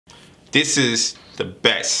This is the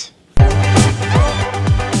best.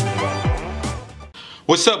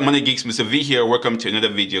 What's up, Money Geeks? Mr. V here. Welcome to another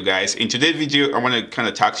video, guys. In today's video, I want to kind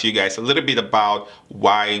of talk to you guys a little bit about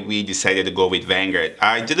why we decided to go with Vanguard.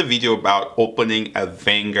 I did a video about opening a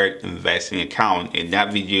Vanguard investing account. In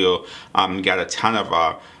that video, got a ton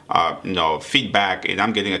of feedback, and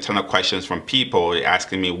I'm getting a ton of questions from people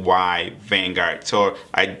asking me why Vanguard. So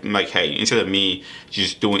I'm like, hey, instead of me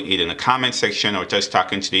just doing it in the comment section or just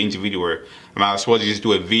talking to the individual, I might as well just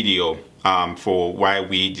do a video for why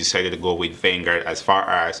we decided to go with Vanguard as far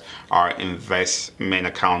as our investment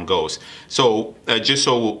account goes. So just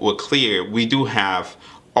so we're clear, we do have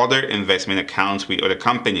other investment accounts with other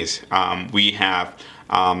companies. We have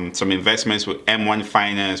some investments with M1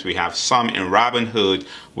 Finance, we have some in Robinhood,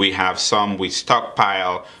 we have some with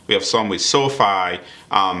Stockpile, we have some with SoFi,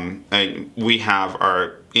 and we have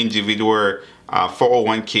our individual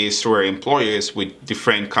 401ks through our employers with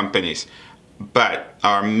different companies. But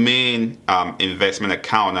our main investment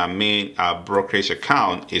account, our main brokerage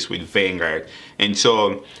account is with Vanguard. And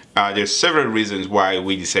so there's several reasons why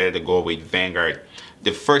we decided to go with Vanguard.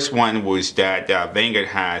 The first one was that Vanguard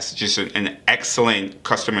has just an excellent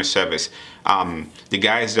customer service. The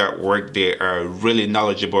guys that work there are really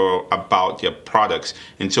knowledgeable about their products.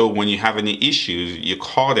 And so when you have any issues, you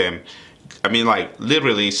call them. I mean, like,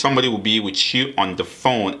 literally, somebody will be with you on the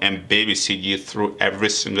phone and babysit you through every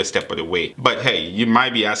single step of the way. But hey, you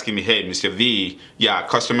might be asking me, hey, Mr. V, yeah,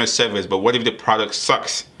 customer service, but what if the product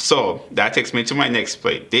sucks? So that takes me to my next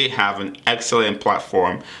point. They have an excellent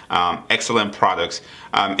platform, excellent products.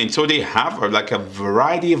 And so they have like a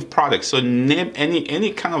variety of products. So name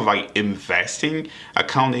any kind of like investing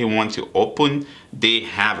account they want to open, they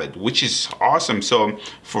have it, which is awesome. So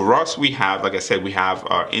for us, we have, like I said, we have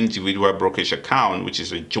our individual brokerage account, which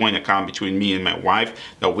is a joint account between me and my wife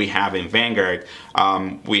that we have in Vanguard.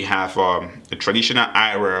 We have a traditional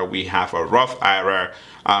IRA, we have a Roth IRA,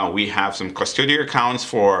 we have some custodial accounts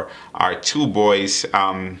for our two boys,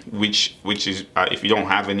 which is if you don't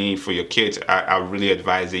have any for your kids, I really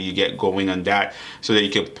advise that you get going on that so that you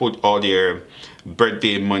can put all their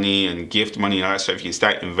birthday money and gift money and all that stuff. You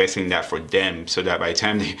start investing that for them so that by the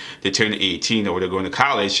time they turn 18 or they're going to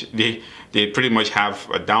college, they pretty much have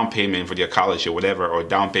a down payment for their college or whatever, or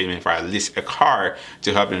down payment for at least a car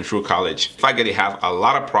to help them through college. The fact that they have a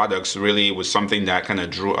lot of products really was something that kind of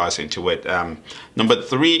drew us into it. Number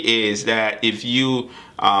three is that if you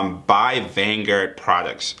buy Vanguard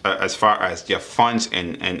products, as far as their funds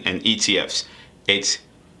and ETFs, it's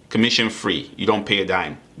commission free. You don't pay a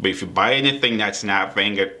dime. But if you buy anything that's not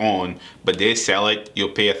Vanguard owned, but they sell it, you'll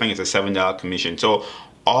pay, I think it's a $7 commission. So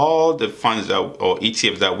all the funds or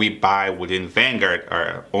ETFs that we buy within Vanguard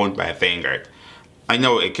are owned by Vanguard. I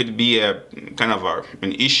know it could be a kind of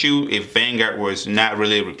an issue if Vanguard was not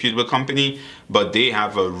really a reputable company, but they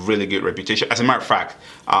have a really good reputation. As a matter of fact,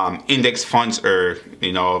 index funds are,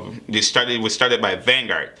 we started by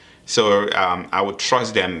Vanguard. So I would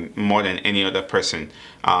trust them more than any other person.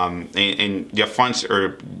 And their funds are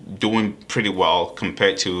doing pretty well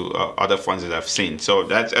compared to other funds that I've seen. So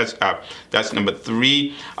that's number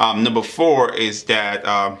three. Number four is that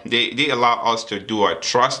they allow us to do our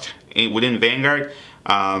trust within Vanguard.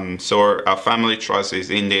 So our family trust is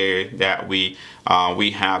in there that we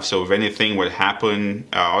have. So if anything would happen,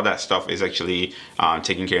 all that stuff is actually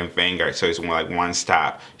taken care of Vanguard. So it's more like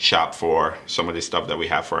one-stop shop for some of the stuff that we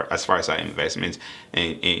have for as far as our investments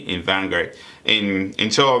in Vanguard.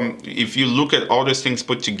 And so if you look at all those things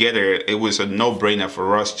put together, it was a no-brainer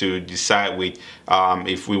for us to decide with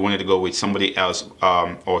if we wanted to go with somebody else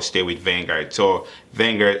or stay with Vanguard. So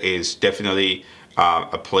Vanguard is definitely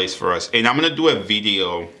a place for us. And I'm going to do a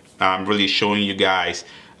video really showing you guys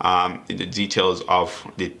the details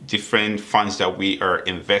of the different funds that we are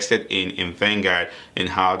invested in Vanguard and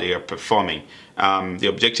how they are performing. The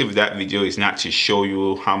objective of that video is not to show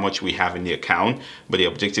you how much we have in the account, but the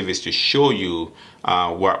objective is to show you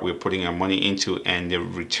what we're putting our money into and the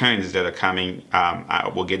returns that are coming,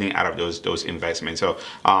 we're getting out of those investments. So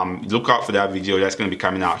look out for that video. That's going to be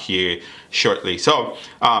coming out here shortly. So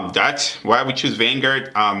that's why we choose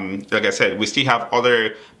Vanguard. Like I said, we still have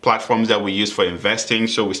other platforms that we use for investing.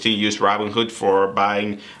 So we still use Robinhood for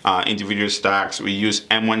buying individual stocks. We use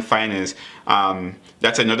M1 Finance.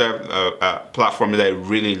 That's another platform that I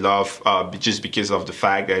really love just because of the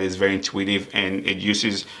fact that it's very intuitive and it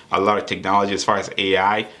uses a lot of technology as far as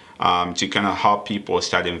AI to kind of help people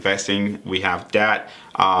start investing. We have that,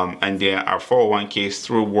 and then our 401ks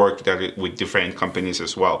through work that with different companies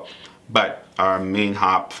as well. But our main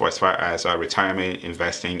hub for as far as our retirement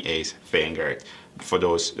investing is Vanguard. for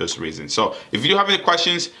those reasons. So if you do have any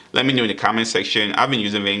questions, let me know in the comment section. I've been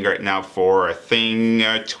using Vanguard now for I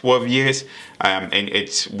think 12 years, and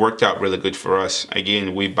it's worked out really good for us.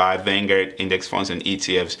 Again, we buy Vanguard index funds and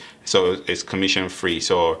ETFs, so it's commission free.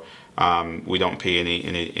 So we don't pay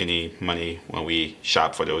any money when we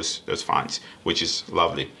shop for those funds, which is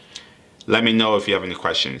lovely. Let me know if you have any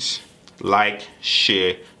questions. Like,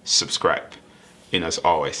 share, subscribe, and as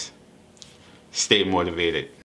always, stay motivated.